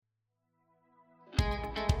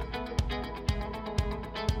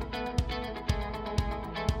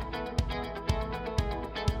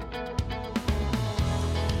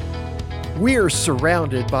We are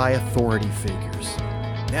surrounded by authority figures.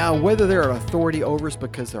 Now, whether they're an authority over us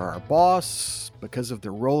because they're our boss, because of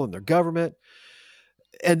their role in their government,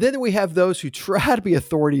 and then we have those who try to be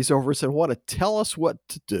authorities over us and want to tell us what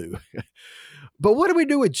to do. But what do we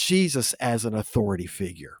do with Jesus as an authority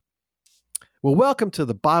figure? Well, welcome to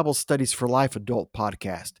the Bible Studies for Life Adult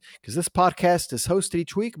podcast, because this podcast is hosted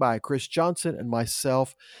each week by Chris Johnson and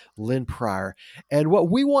myself, Lynn Pryor. And what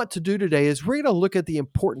we want to do today is we're going to look at the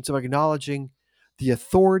importance of acknowledging the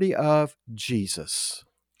authority of Jesus.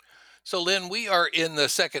 So, Lynn, we are in the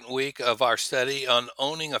second week of our study on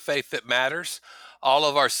owning a faith that matters. All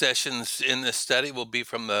of our sessions in this study will be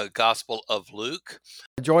from the Gospel of Luke.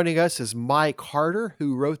 Joining us is Mike Harder,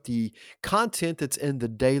 who wrote the content that's in the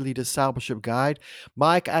Daily Discipleship Guide.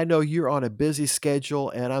 Mike, I know you're on a busy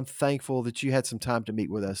schedule, and I'm thankful that you had some time to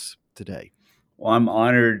meet with us today. Well, I'm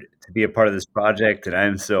honored to be a part of this project, and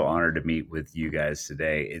I'm so honored to meet with you guys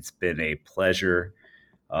today. It's been a pleasure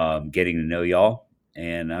getting to know y'all,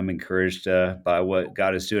 and I'm encouraged by what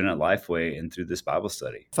God is doing at Lifeway and through this Bible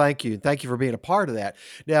study. Thank you. Thank you for being a part of that.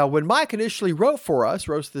 Now, when Mike initially wrote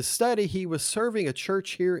this study, he was serving a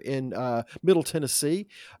church here in Middle Tennessee.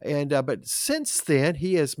 But since then,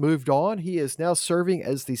 he has moved on. He is now serving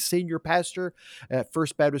as the senior pastor at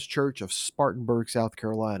First Baptist Church of Spartanburg, South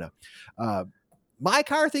Carolina. Mike,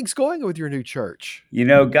 how are things going with your new church? You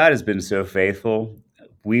know, God has been so faithful.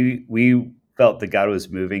 We felt that God was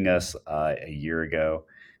moving us a year ago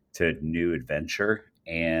to a new adventure.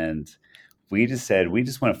 And we just said, we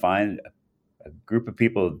just want to find a group of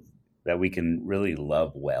people that we can really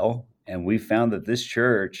love well. And we found that this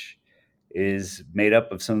church is made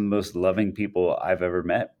up of some of the most loving people I've ever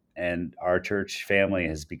met. And our church family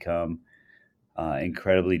has become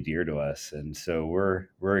incredibly dear to us. And so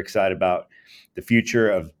we're excited about the future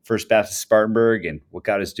of First Baptist Spartanburg and what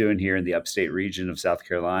God is doing here in the upstate region of South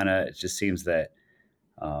Carolina. It just seems that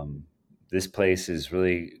this place is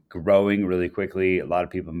really growing really quickly. A lot of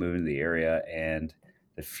people moving to the area, and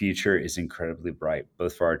the future is incredibly bright,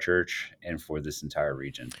 both for our church and for this entire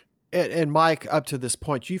region. And Mike, up to this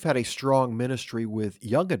point, you've had a strong ministry with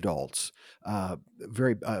young adults,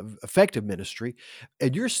 very effective ministry.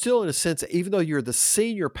 And you're still, in a sense, even though you're the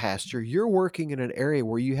senior pastor, you're working in an area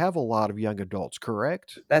where you have a lot of young adults,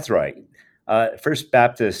 correct? That's right. First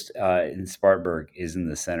Baptist in Spartanburg is in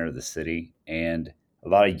the center of the city, and a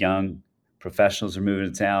lot of young professionals are moving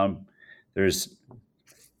to town. There's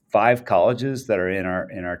 5 colleges that are in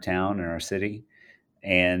our town, in our city.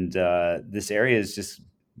 And this area is just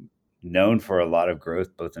known for a lot of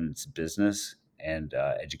growth, both in its business and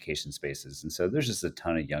education spaces. And so there's just a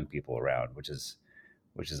ton of young people around, which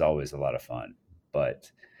is always a lot of fun.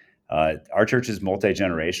 But our church is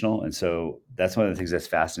multi-generational. And so that's one of the things that's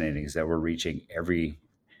fascinating, is that we're reaching every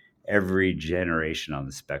generation on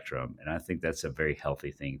the spectrum. And I think that's a very healthy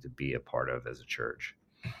thing to be a part of as a church.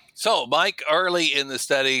 So, Mike, early in the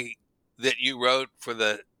study that you wrote for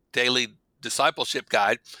the Daily Discipleship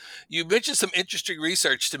Guide, you mentioned some interesting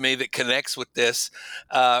research to me that connects with this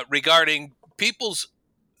regarding people's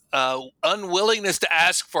unwillingness to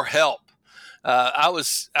ask for help. Let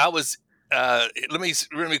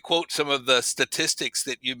me quote some of the statistics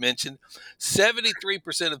that you mentioned.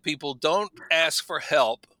 73% of people don't ask for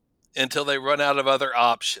help until they run out of other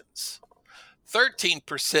options.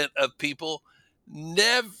 13% of people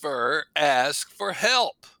never ask for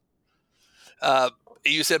help.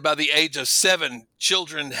 You said by the age of 7,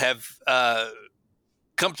 children have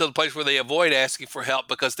come to the place where they avoid asking for help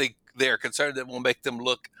because they are concerned that it will make them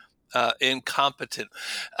look incompetent.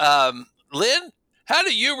 Lynn, how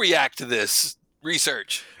do you react to this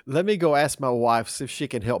research? Let me go ask my wife, see if she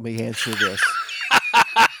can help me answer this.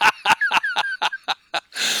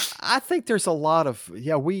 I think there's a lot of,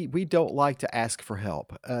 we don't like to ask for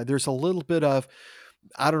help. There's a little bit of,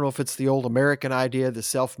 I don't know if it's the old American idea, the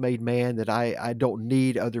self-made man, that I don't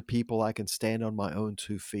need other people. I can stand on my own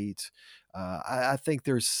 2 feet. I think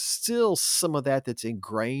there's still some of that that's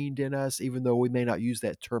ingrained in us, even though we may not use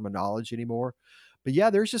that terminology anymore. But yeah,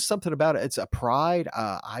 there's just something about it. It's a pride.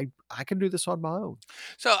 I can do this on my own.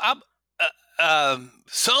 So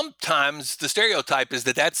sometimes the stereotype is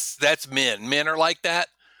that's men. Men are like that.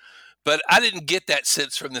 But I didn't get that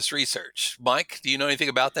sense from this research. Mike, do you know anything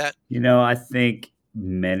about that? You know, I think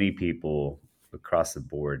many people across the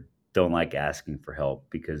board don't like asking for help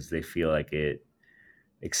because they feel like it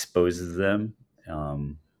exposes them.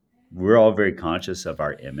 We're all very conscious of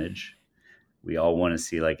our image. We all want to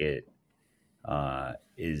see like it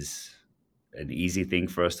is an easy thing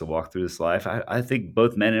for us to walk through this life. I think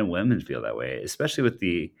both men and women feel that way, especially with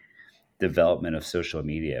the development of social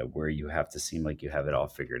media, where you have to seem like you have it all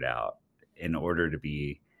figured out in order to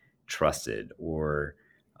be trusted or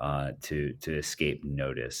to escape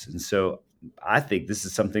notice. And so I think this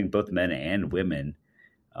is something both men and women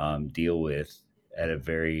deal with at a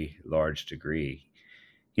very large degree.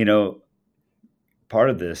 You know, part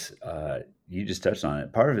of this, you just touched on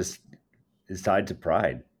it. Part of it is tied to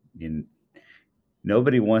pride.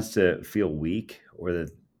 Nobody wants to feel weak or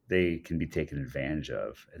that they can be taken advantage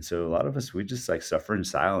of. And so a lot of us, we just like suffer in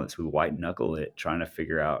silence. We white knuckle it, trying to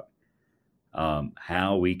figure out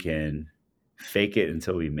how we can fake it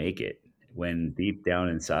until we make it. When deep down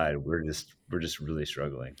inside, we're just really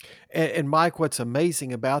struggling. And Mike, what's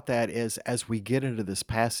amazing about that is as we get into this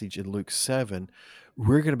passage in Luke 7,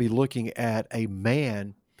 we're going to be looking at a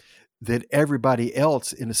man that everybody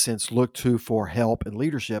else, in a sense, looked to for help and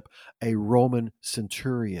leadership, a Roman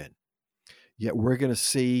centurion. Yet we're going to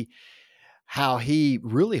see how he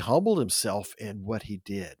really humbled himself in what he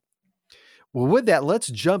did. Well, with that, let's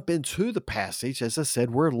jump into the passage. As I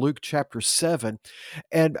said, we're in Luke chapter 7,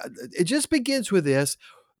 and it just begins with this.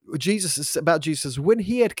 Jesus, when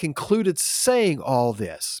he had concluded saying all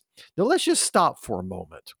this. Now, let's just stop for a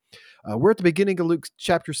moment. We're at the beginning of Luke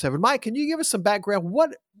chapter 7. Mike, can you give us some background?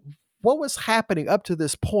 What was happening up to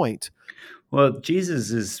this point? Well,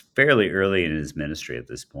 Jesus is fairly early in his ministry at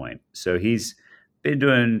this point. So he's been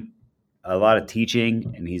doing a lot of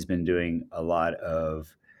teaching, and he's been doing a lot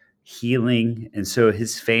of healing. And so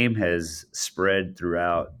his fame has spread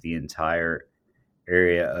throughout the entire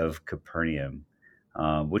area of Capernaum,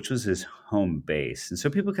 which was his home base. And so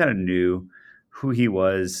people kind of knew who he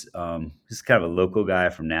was. He's kind of a local guy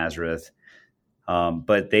from Nazareth,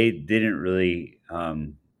 but they didn't really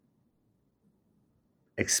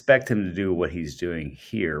expect him to do what he's doing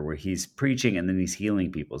here, where he's preaching and then he's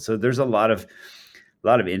healing people. So there's a lot of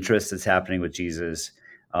interest that's happening with Jesus.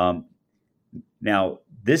 Now,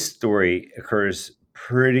 this story occurs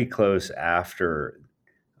pretty close after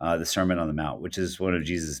the Sermon on the Mount, which is one of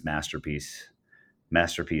Jesus' masterpieces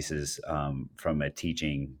from a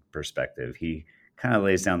teaching perspective. He kind of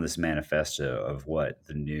lays down this manifesto of what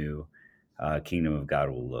the new kingdom of God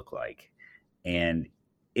will look like. And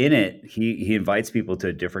in it, he invites people to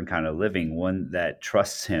a different kind of living, one that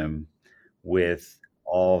trusts him with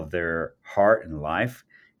all of their heart and life.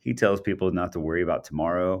 He tells people not to worry about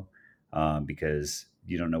tomorrow because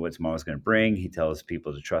you don't know what tomorrow's going to bring. He tells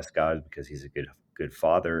people to trust God because he's a good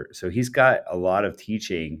father. So he's got a lot of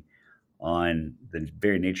teaching on the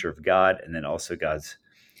very nature of God, and then also God's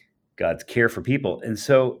care for people. And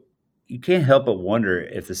so you can't help but wonder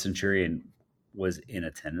if the centurion was in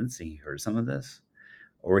attendance and he heard some of this,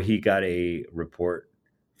 or he got a report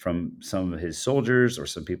from some of his soldiers or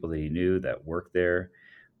some people that he knew that worked there.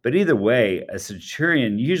 But either way, a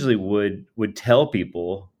centurion usually would tell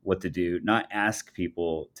people what to do, not ask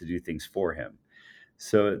people to do things for him.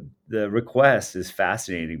 So the request is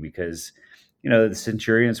fascinating because, the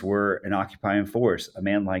centurions were an occupying force. A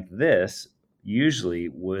man like this usually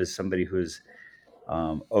was somebody who's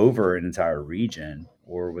over an entire region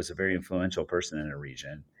or was a very influential person in a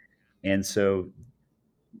region. And so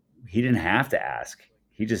he didn't have to ask.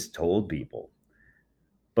 He just told people.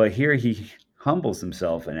 But here he humbles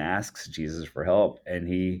himself and asks Jesus for help, and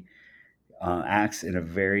he acts in a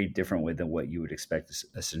very different way than what you would expect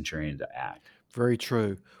a centurion to act. Very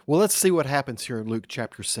true. Well, let's see what happens here in Luke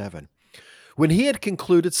chapter 7. When he had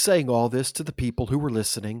concluded saying all this to the people who were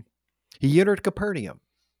listening, he entered Capernaum.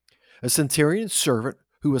 A centurion's servant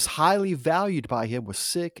who was highly valued by him was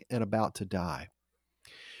sick and about to die.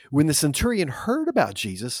 When the centurion heard about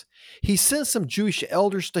Jesus, he sent some Jewish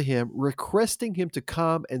elders to him, requesting him to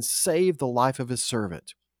come and save the life of his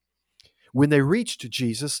servant. When they reached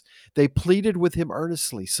Jesus, they pleaded with him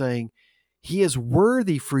earnestly, saying, "He is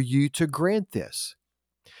worthy for you to grant this,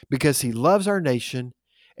 because he loves our nation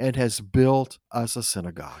and has built us a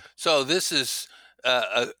synagogue." So this is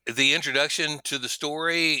the introduction to the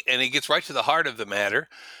story, and it gets right to the heart of the matter.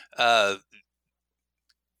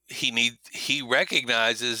 He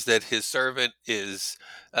recognizes that his servant is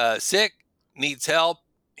sick, needs help.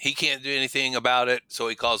 He can't do anything about it, so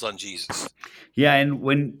he calls on Jesus. Yeah, and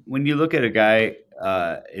when you look at a guy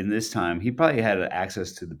in this time, he probably had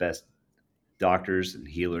access to the best doctors and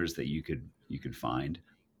healers that you could find.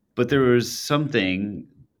 But there was something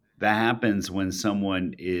that happens when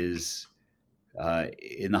someone is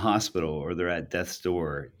in the hospital or they're at death's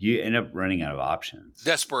door. You end up running out of options.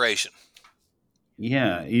 Desperation.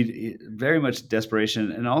 Yeah, very much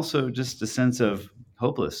desperation, and also just a sense of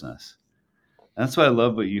hopelessness. That's why I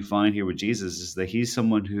love what you find here with Jesus, is that he's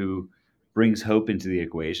someone who brings hope into the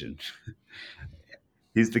equation.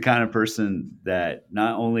 He's the kind of person that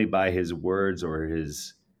not only by his words or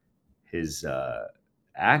his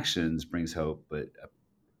actions brings hope, but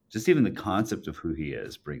Just even the concept of who he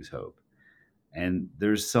is brings hope. And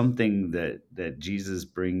there's something that Jesus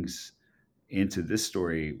brings into this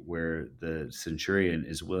story where the centurion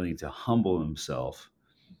is willing to humble himself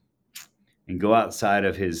and go outside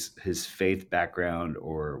of his faith background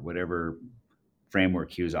or whatever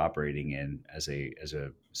framework he was operating in as a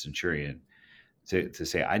centurion to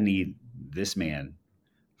say, I need this man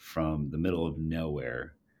from the middle of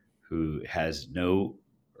nowhere who has no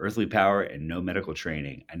earthly power and no medical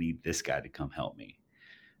training. I need this guy to come help me.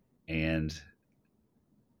 And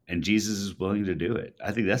Jesus is willing to do it.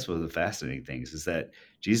 I think that's one of the fascinating things, is that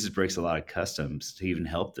Jesus breaks a lot of customs to even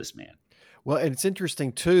help this man. Well, and it's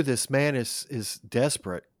interesting too. This man is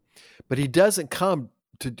desperate, but he doesn't come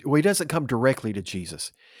directly to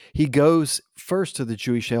Jesus. He goes first to the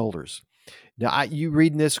Jewish elders. Now, you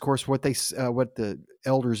reading this, of course, what the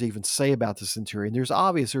elders even say about the centurion. There's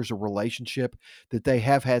a relationship that they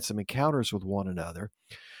have had some encounters with one another.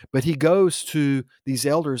 But he goes to these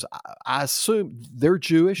elders. I assume they're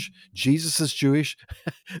Jewish. Jesus is Jewish.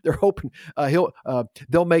 They're hoping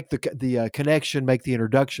they'll make the connection, make the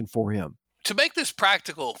introduction for him. To make this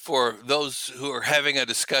practical for those who are having a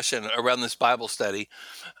discussion around this Bible study,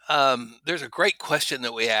 there's a great question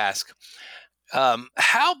that we ask.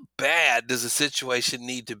 How bad does a situation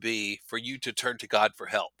need to be for you to turn to God for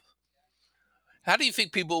help? How do you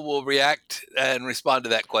think people will react and respond to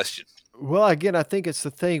that question? Well, again, I think it's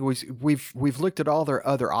the thing we've looked at all their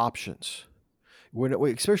other options.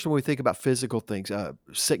 Especially when we think about physical things,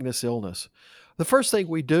 sickness, illness. The first thing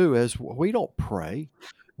we do is we don't pray.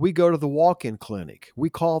 We go to the walk-in clinic. We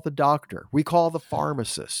call the doctor. We call the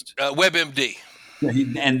pharmacist. WebMD.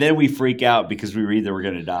 And then we freak out because we read that we're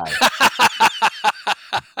going to die.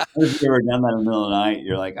 If you've ever done that in the middle of the night,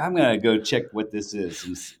 you're like, I'm going to go check what this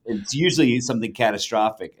is. And it's usually something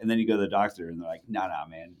catastrophic. And then you go to the doctor and they're like, no,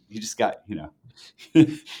 man, you just got, you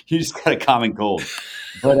just got a common cold.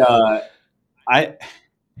 But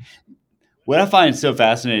what I find so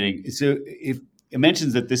fascinating, so if it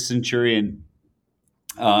mentions that this centurion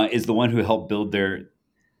is the one who helped build their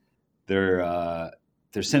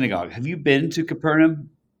synagogue. Have you been to Capernaum?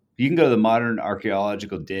 You can go to the modern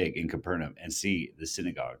archaeological dig in Capernaum and see the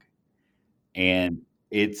synagogue, and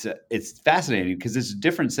it's fascinating because it's a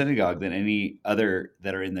different synagogue than any other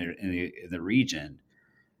that are in the region,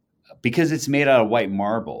 because it's made out of white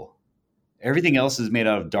marble. Everything else is made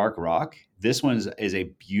out of dark rock. This one is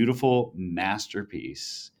a beautiful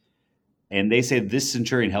masterpiece, and they say this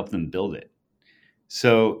centurion helped them build it.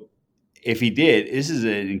 So if he did, this is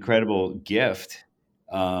an incredible gift,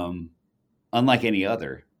 unlike any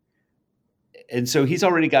other. And so he's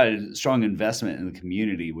already got a strong investment in the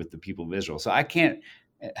community with the people of Israel. So I can't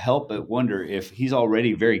help but wonder if he's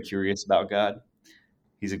already very curious about God.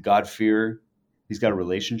 He's a God-fearer. He's got a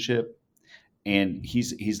relationship. And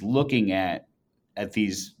he's looking at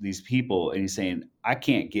these people and he's saying, I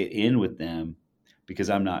can't get in with them because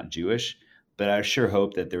I'm not Jewish, but I sure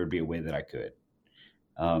hope that there would be a way that I could.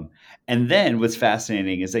 And then what's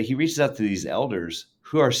fascinating is that he reaches out to these elders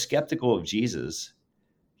who are skeptical of Jesus.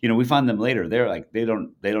 We find them later. They're like, they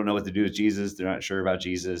don't know what to do with Jesus. They're not sure about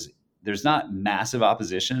Jesus. There's not massive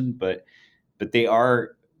opposition, but they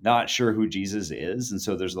are not sure who Jesus is. And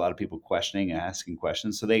so there's a lot of people questioning and asking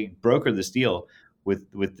questions. So they broker this deal with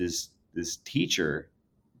this teacher,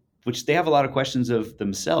 which they have a lot of questions of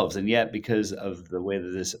themselves. And yet, because of the way that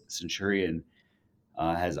this centurion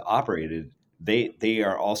has operated, they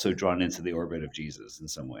are also drawn into the orbit of Jesus in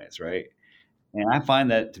some ways, right? And I find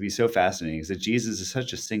that to be so fascinating, is that Jesus is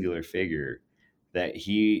such a singular figure that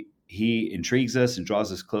he intrigues us and draws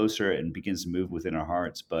us closer and begins to move within our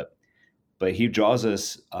hearts. But he draws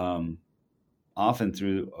us often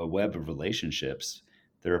through a web of relationships.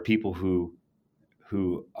 There are people who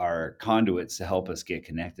are conduits to help us get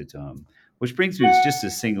connected to him, which brings me to just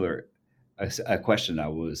a question I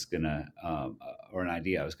was gonna or an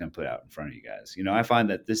idea I was gonna put out in front of you guys. I find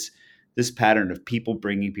that this pattern of people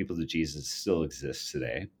bringing people to Jesus still exists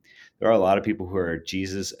today. There are a lot of people who are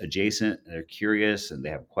Jesus adjacent. They're curious and they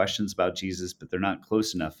have questions about Jesus, but they're not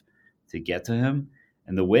close enough to get to him.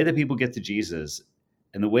 And the way that people get to Jesus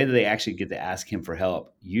and the way that they actually get to ask him for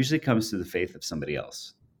help usually comes through the faith of somebody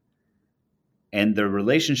else. And the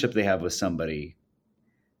relationship they have with somebody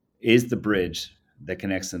is the bridge that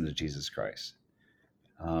connects them to Jesus Christ.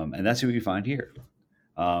 And that's what we find here.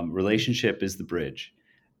 Relationship is the bridge.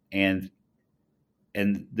 And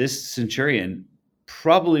this centurion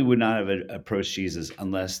probably would not have approached Jesus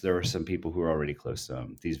unless there were some people who were already close to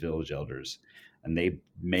him, these village elders, and they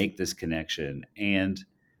make this connection. And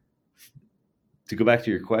to go back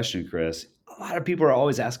to your question, Chris, a lot of people are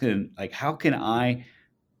always asking, like, how can I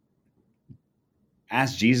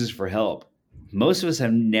ask Jesus for help. Most of us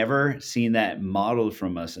have never seen that modeled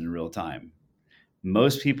from us in real time.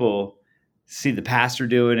 Most people see the pastor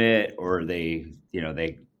doing it, or they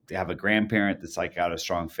have a grandparent that's like got a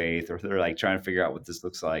strong faith, or they're like trying to figure out what this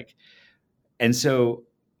looks like. And so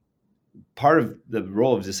part of the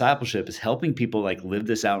role of discipleship is helping people like live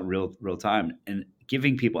this out in real time and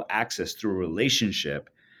giving people access through a relationship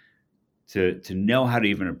to know how to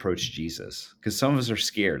even approach Jesus. Because some of us are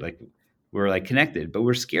scared, like we're like connected, but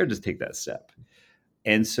we're scared to take that step.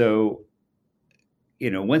 And so,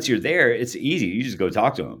 once you're there, it's easy. You just go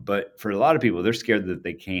talk to them. But for a lot of people, they're scared that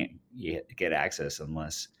they can't get access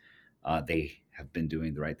unless they have been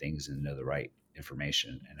doing the right things and know the right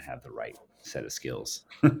information and have the right set of skills.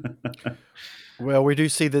 Well, we do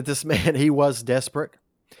see that this man, he was desperate,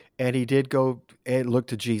 and he did go and look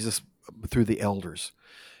to Jesus through the elders.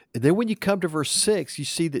 And then when you come to verse 6, you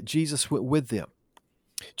see that Jesus went with them.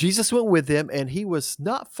 Jesus went with them, and he was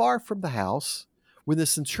not far from the house when the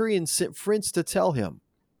centurion sent friends to tell him,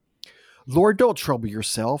 "Lord, don't trouble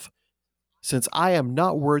yourself, since I am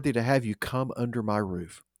not worthy to have you come under my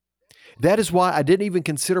roof. That is why I didn't even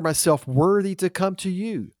consider myself worthy to come to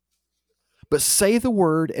you. But say the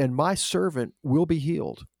word, and my servant will be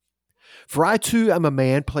healed. For I too am a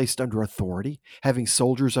man placed under authority, having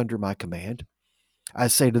soldiers under my command. I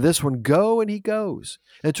say to this one, go, and he goes.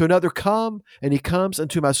 And to another, come, and he comes. And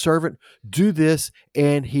to my servant, do this,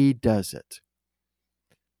 and he does it."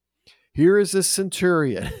 Here is this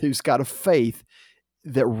centurion who's got a faith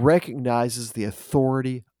that recognizes the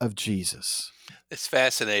authority of Jesus. It's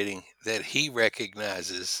fascinating that he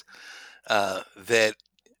recognizes that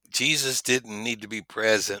Jesus didn't need to be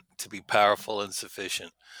present to be powerful and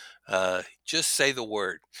sufficient. Just say the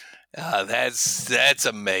word. That's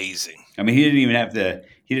amazing. I mean, he didn't even have to.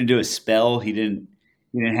 He didn't do a spell. He didn't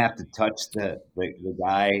have to touch the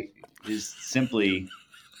guy. Just simply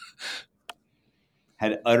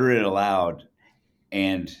had uttered it aloud,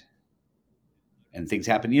 and things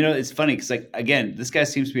happen. It's funny because, like, again, this guy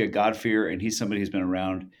seems to be a God-fearer, and he's somebody who's been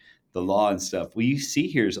around the law and stuff. What you see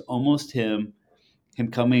here is almost him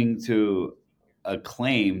coming to a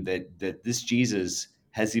claim that this Jesus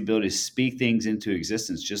has the ability to speak things into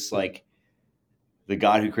existence, just like the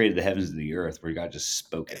God who created the heavens and the earth, where God just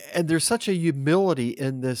spoke it. And there's such a humility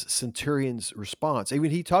in this centurion's response. Even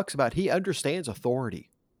he talks about, he understands authority,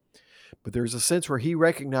 but there's a sense where he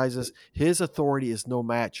recognizes his authority is no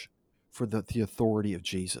match for the authority of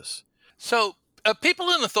Jesus. So people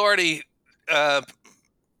in authority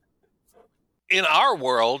in our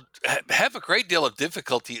world have a great deal of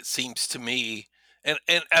difficulty, it seems to me, and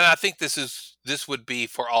I think this would be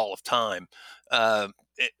for all of time,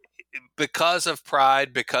 because of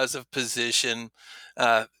pride, because of position.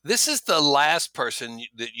 This is the last person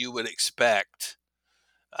that you would expect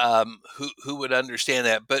who would understand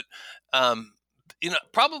that. But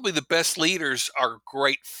probably the best leaders are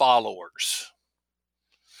great followers.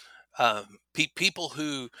 People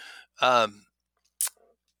who,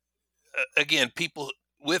 again, people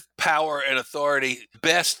with power and authority,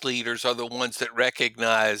 best leaders are the ones that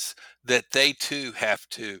recognize that they too have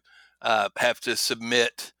to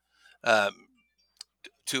submit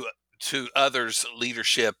to others'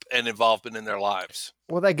 leadership and involvement in their lives.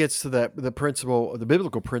 Well, that gets to the principle, the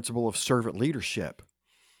biblical principle of servant leadership,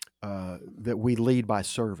 that we lead by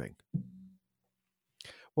serving.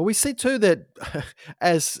 Well, we see too that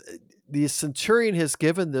as the centurion has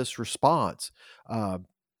given this response,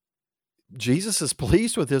 Jesus is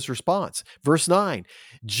pleased with his response. Verse 9,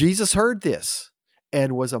 Jesus heard this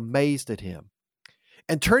and was amazed at him.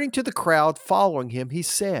 And turning to the crowd following him, he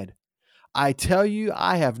said, "I tell you,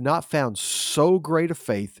 I have not found so great a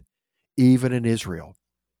faith, even in Israel."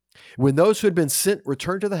 When those who had been sent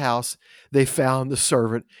returned to the house, they found the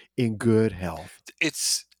servant in good health.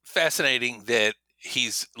 It's fascinating that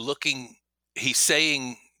he's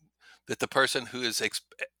saying that the person who has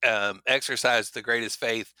exercised the greatest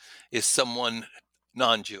faith is someone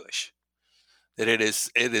non-Jewish. That it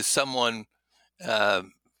is someone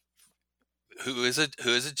who is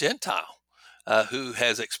a Gentile, who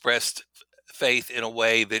has expressed faith in a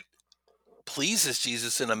way that pleases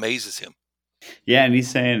Jesus and amazes him. Yeah, and he's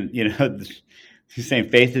saying,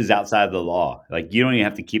 faith is outside of the law. Like, you don't even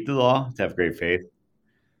have to keep the law to have great faith,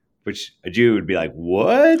 which a Jew would be like,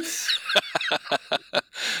 what?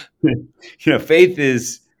 Faith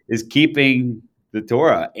is keeping the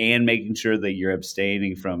Torah and making sure that you're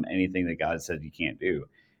abstaining from anything that God said you can't do.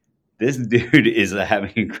 This dude is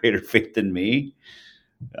having a greater faith than me.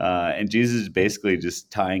 And Jesus is basically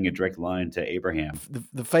just tying a direct line to Abraham.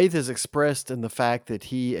 The faith is expressed in the fact that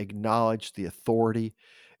he acknowledged the authority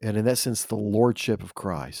and, in that sense, the lordship of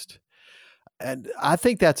Christ. And I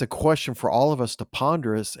think that's a question for all of us to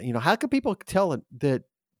ponder is, how can people tell that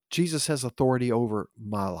Jesus has authority over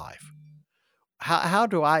my life? How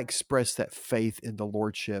do I express that faith in the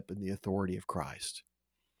lordship and the authority of Christ?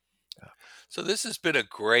 So this has been a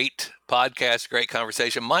great podcast, great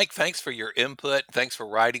conversation. Mike, thanks for your input. Thanks for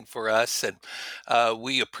writing for us. And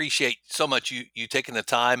we appreciate so much you taking the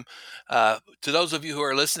time. To those of you who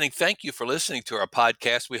are listening, thank you for listening to our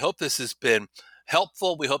podcast. We hope this has been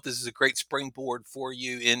helpful. We hope this is a great springboard for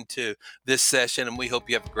you into this session. And we hope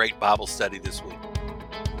you have a great Bible study this week.